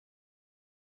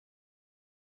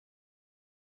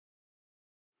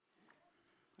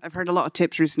I've heard a lot of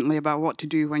tips recently about what to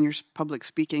do when you're public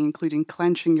speaking, including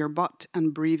clenching your butt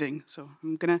and breathing. So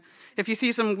I'm gonna, if you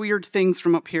see some weird things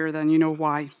from up here, then you know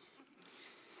why.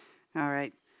 All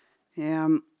right.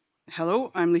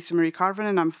 Hello, I'm Lisa Marie Carvin,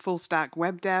 and I'm a full stack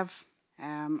web dev.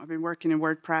 I've been working in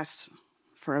WordPress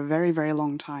for a very, very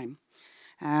long time.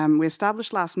 We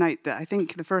established last night that I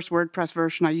think the first WordPress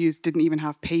version I used didn't even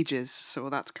have pages, so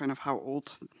that's kind of how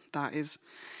old that is.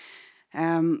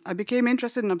 I became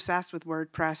interested and obsessed with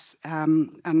WordPress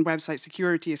and website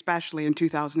security, especially in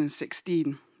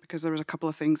 2016, because there was a couple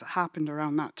of things that happened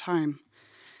around that time.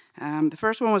 The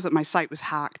first one was that my site was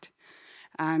hacked,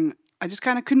 and I just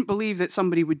kind of couldn't believe that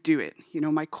somebody would do it. You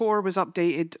know, my core was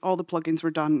updated, all the plugins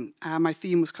were done, my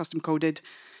theme was custom coded.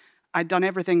 I'd done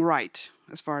everything right,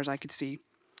 as far as I could see,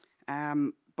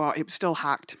 but it was still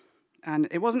hacked. And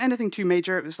it wasn't anything too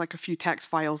major, it was like a few text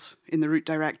files in the root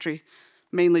directory,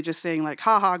 mainly just saying like,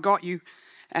 haha, got you.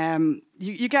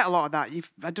 You get a lot of that.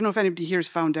 I don't know if anybody here has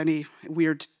found any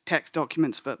weird text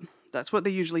documents, but that's what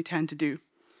they usually tend to do.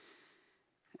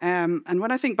 And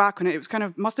when I think back on it, it was kind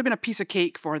of, must have been a piece of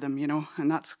cake for them, you know, and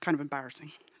that's kind of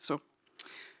embarrassing. So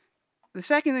the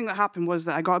second thing that happened was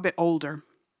that I got a bit older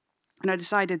and I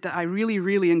decided that I really,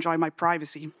 really enjoy my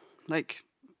privacy, like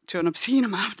to an obscene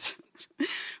amount,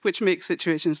 which makes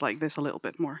situations like this a little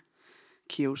bit more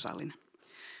chaotic.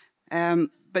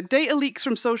 But data leaks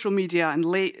from social media and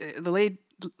the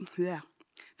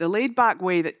laid-back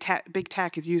way that big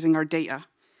tech is using our data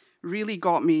really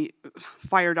got me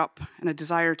fired up and a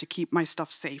desire to keep my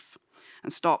stuff safe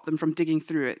and stop them from digging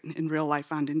through it in real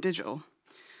life and in digital.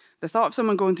 The thought of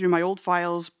someone going through my old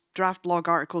files, draft blog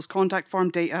articles, contact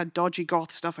form data, dodgy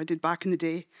goth stuff I did back in the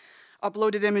day,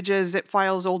 uploaded images, zip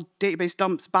files, old database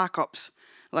dumps, backups,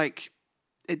 like,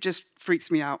 it just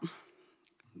freaks me out.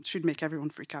 It should make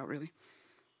everyone freak out, really.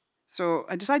 So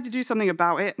I decided to do something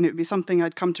about it, and it would be something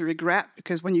I'd come to regret,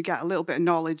 because when you get a little bit of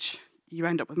knowledge, you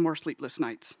end up with more sleepless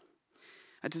nights.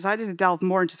 I decided to delve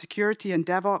more into security and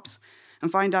DevOps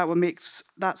and find out what makes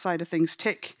that side of things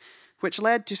tick, which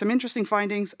led to some interesting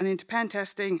findings and into pen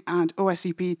testing and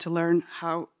OSCP to learn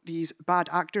how these bad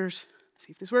actors,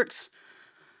 see if this works.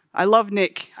 I love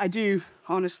Nick, I do,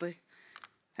 honestly.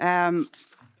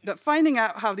 But finding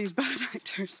out how these bad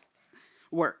actors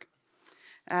work.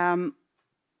 How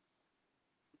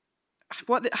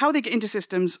they get into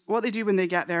systems, what they do when they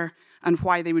get there, and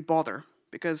why they would bother.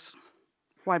 Because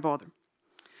why bother?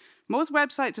 Most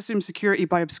websites assume security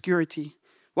by obscurity.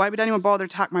 Why would anyone bother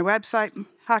to hack my website?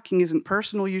 Hacking isn't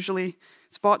personal usually.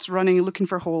 It's bots running and looking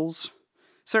for holes.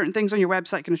 Certain things on your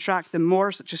website can attract them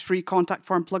more, such as free contact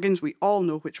form plugins. We all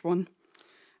know which one.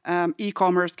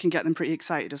 E-commerce can get them pretty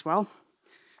excited as well.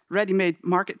 Ready-made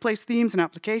marketplace themes and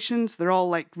applications, they're all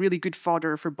like really good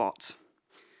fodder for bots.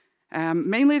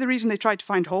 Mainly the reason they try to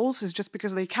find holes is just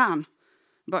because they can.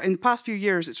 But in the past few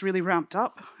years, it's really ramped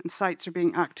up and sites are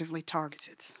being actively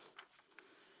targeted.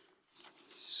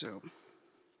 So,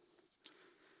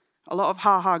 a lot of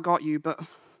haha got you, but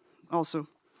also,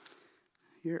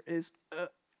 here is a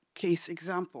case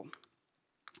example.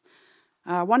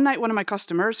 One night, one of my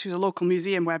customers, who's a local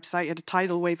museum website, had a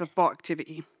tidal wave of bot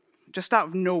activity, just out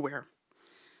of nowhere.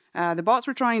 The bots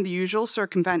were trying the usual,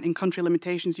 circumventing country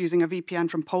limitations using a VPN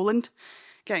from Poland,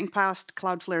 getting past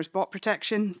Cloudflare's bot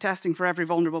protection, testing for every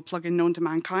vulnerable plugin known to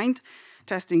mankind,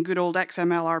 testing good old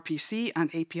XML RPC and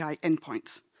API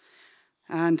endpoints.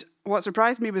 And what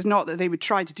surprised me was not that they would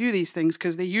try to do these things,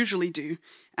 because they usually do.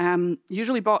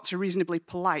 Usually bots are reasonably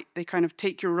polite. They kind of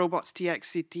take your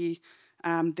robots.txt,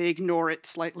 they ignore it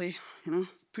slightly, you know,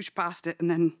 push past it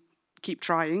and then keep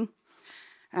trying.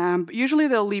 But usually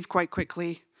they'll leave quite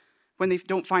quickly when they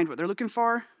don't find what they're looking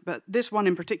for. But this one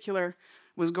in particular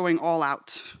was going all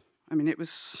out. I mean, it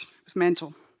was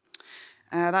mental.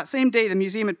 That same day, the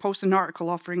museum had posted an article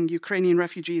offering Ukrainian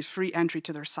refugees free entry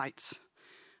to their sites.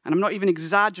 And I'm not even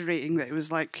exaggerating that it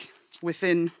was like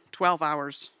within 12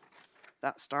 hours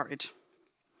that started.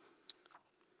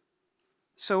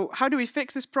 So how do we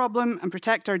fix this problem and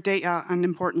protect our data and,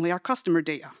 importantly, our customer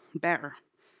data better?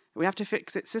 We have to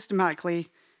fix it systematically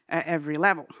at every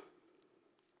level.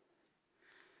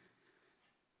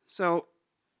 So,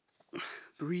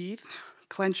 breathe,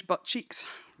 clench butt cheeks.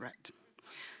 Right.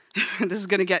 This is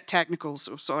going to get technical,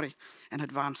 so sorry in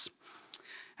advance.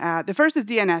 The first is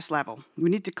DNS level. We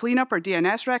need to clean up our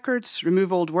DNS records,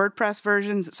 remove old WordPress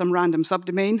versions at some random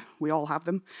subdomain, we all have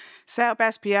them, set up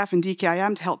SPF and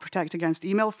DKIM to help protect against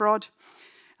email fraud.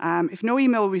 If no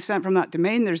email will be sent from that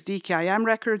domain, there's DKIM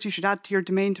records you should add to your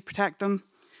domain to protect them,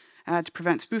 to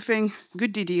prevent spoofing.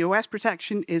 Good DDoS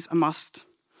protection is a must.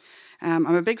 I'm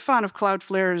a big fan of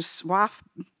Cloudflare's WAF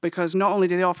because not only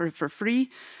do they offer it for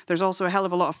free, there's also a hell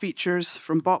of a lot of features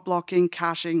from bot blocking,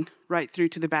 caching, right through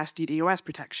to the best DDoS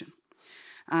protection.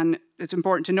 And it's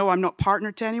important to know I'm not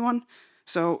partnered to anyone,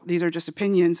 so these are just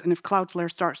opinions, and if Cloudflare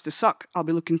starts to suck, I'll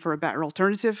be looking for a better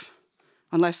alternative,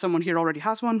 unless someone here already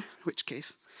has one, in which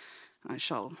case I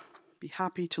shall be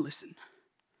happy to listen.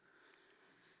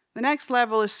 The next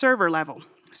level is server level.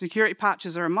 Security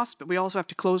patches are a must, but we also have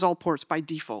to close all ports by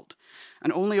default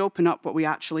and only open up what we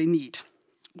actually need.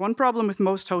 One problem with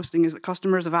most hosting is that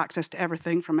customers have access to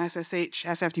everything from SSH,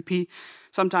 SFTP,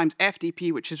 sometimes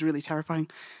FTP, which is really terrifying,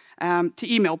 to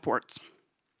email ports.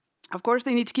 Of course,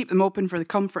 they need to keep them open for the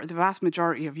comfort of the vast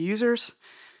majority of users,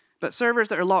 but servers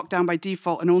that are locked down by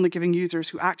default and only giving users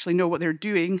who actually know what they're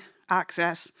doing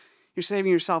access, you're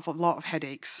saving yourself a lot of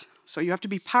headaches. So you have to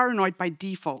be paranoid by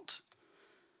default,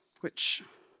 which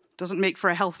doesn't make for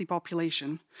a healthy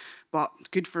population, but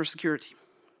good for security.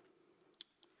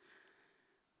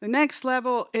 The next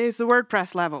level is the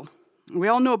WordPress level. We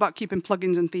all know about keeping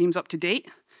plugins and themes up to date,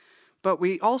 but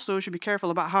we also should be careful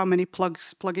about how many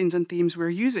plugins and themes we're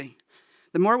using.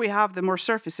 The more we have, the more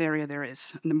surface area there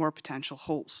is, and the more potential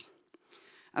holes.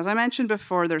 As I mentioned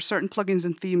before, there are certain plugins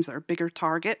and themes that are bigger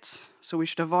targets, so we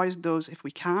should avoid those if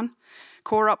we can.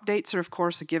 Core updates are, of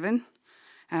course, a given.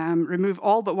 Remove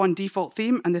all but one default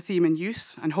theme and the theme in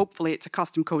use, and hopefully it's a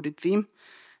custom-coded theme.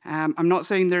 I'm not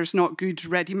saying there's not good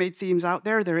ready-made themes out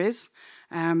there, there is,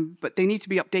 but they need to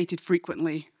be updated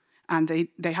frequently, and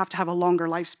they have to have a longer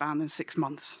lifespan than 6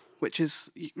 months, which is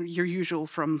your usual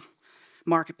from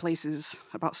marketplaces,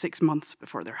 about 6 months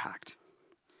before they're hacked.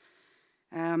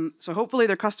 So hopefully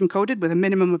they're custom-coded with a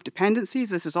minimum of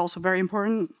dependencies. This is also very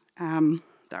important,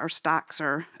 that our stacks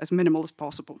are as minimal as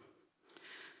possible.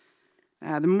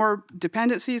 The more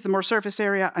dependencies, the more surface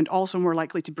area, and also more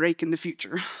likely to break in the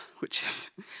future, which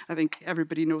is, I think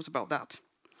everybody knows about that.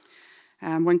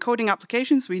 When coding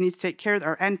applications, we need to take care that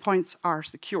our endpoints are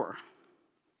secure.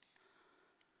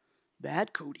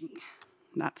 Bad coding.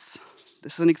 This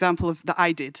is an example of that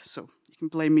I did, so you can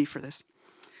blame me for this.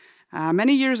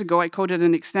 Many years ago, I coded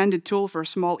an extended tool for a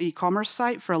small e-commerce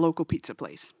site for a local pizza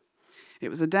place. It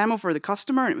was a demo for the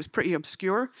customer, and it was pretty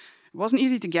obscure. It wasn't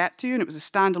easy to get to, and it was a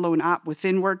standalone app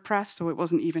within WordPress, so it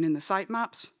wasn't even in the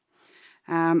sitemaps.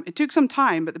 It took some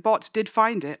time, but the bots did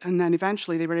find it, and then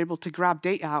eventually they were able to grab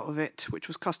data out of it, which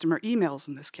was customer emails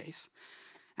in this case.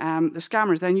 The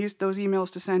scammers then used those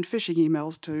emails to send phishing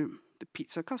emails to the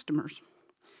pizza customers.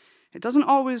 It doesn't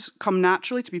always come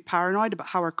naturally to be paranoid about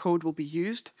how our code will be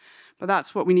used, but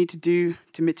that's what we need to do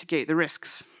to mitigate the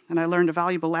risks. And I learned a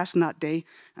valuable lesson that day,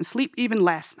 and sleep even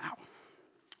less now.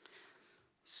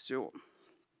 So,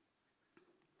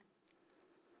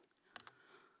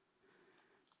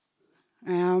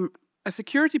 a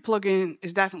security plugin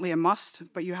is definitely a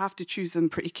must, but you have to choose them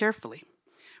pretty carefully.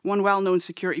 One well-known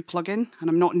security plugin, and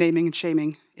I'm not naming and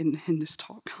shaming in this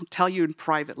talk, I'll tell you in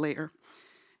private later,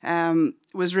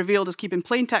 was revealed as keeping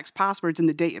plain text passwords in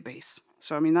the database.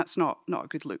 So, I mean, that's not a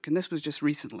good look, and this was just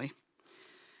recently.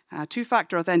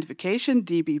 Two-factor authentication,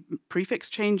 DB prefix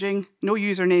changing, no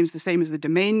username's the same as the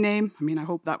domain name. I mean, I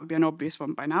hope that would be an obvious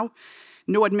one by now.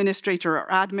 No administrator or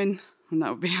admin, and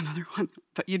that would be another one.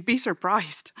 But you'd be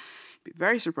surprised, be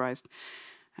very surprised.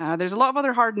 There's a lot of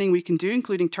other hardening we can do,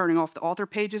 including turning off the author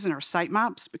pages in our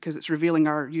sitemaps because it's revealing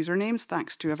our usernames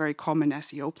thanks to a very common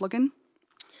SEO plugin.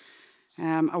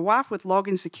 A WAF with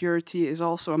login security is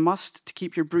also a must to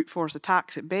keep your brute force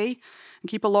attacks at bay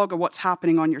and keep a log of what's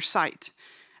happening on your site.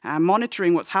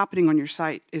 Monitoring what's happening on your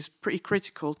site is pretty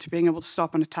critical to being able to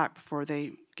stop an attack before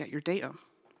they get your data.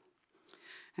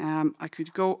 I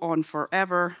could go on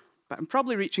forever, but I'm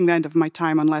probably reaching the end of my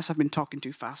time unless I've been talking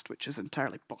too fast, which is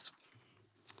entirely possible.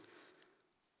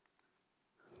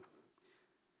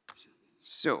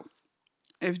 So,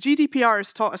 if GDPR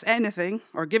has taught us anything,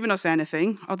 or given us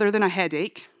anything, other than a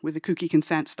headache with the cookie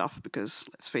consent stuff, because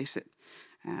let's face it,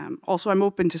 also, I'm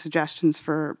open to suggestions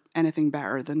for anything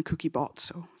better than cookie bots,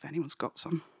 so if anyone's got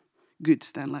some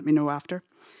goods, then let me know after.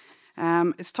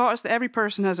 It's taught us that every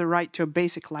person has a right to a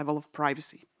basic level of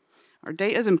privacy. Our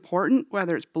data is important,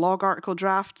 whether it's blog article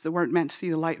drafts that weren't meant to see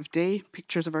the light of day,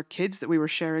 pictures of our kids that we were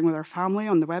sharing with our family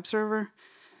on the web server,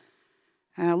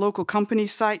 local company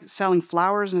site selling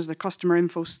flowers and has their customer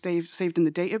info saved in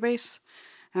the database.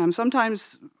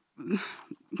 Sometimes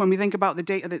when we think about the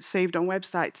data that's saved on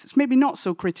websites, it's maybe not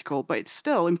so critical, but it's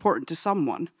still important to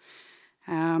someone.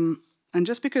 And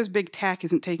just because big tech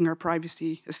isn't taking our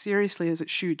privacy as seriously as it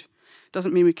should,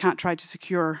 doesn't mean we can't try to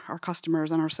secure our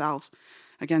customers and ourselves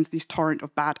against these torrent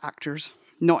of bad actors,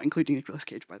 not including Nicolas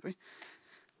Cage, by the way.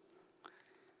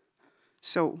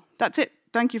 So that's it.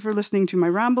 thank you for listening to my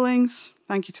ramblings.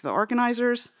 Thank you to the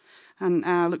organisers. And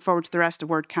look forward to the rest of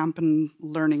WordCamp and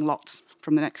learning lots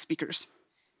from the next speakers.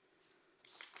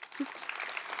 That's it.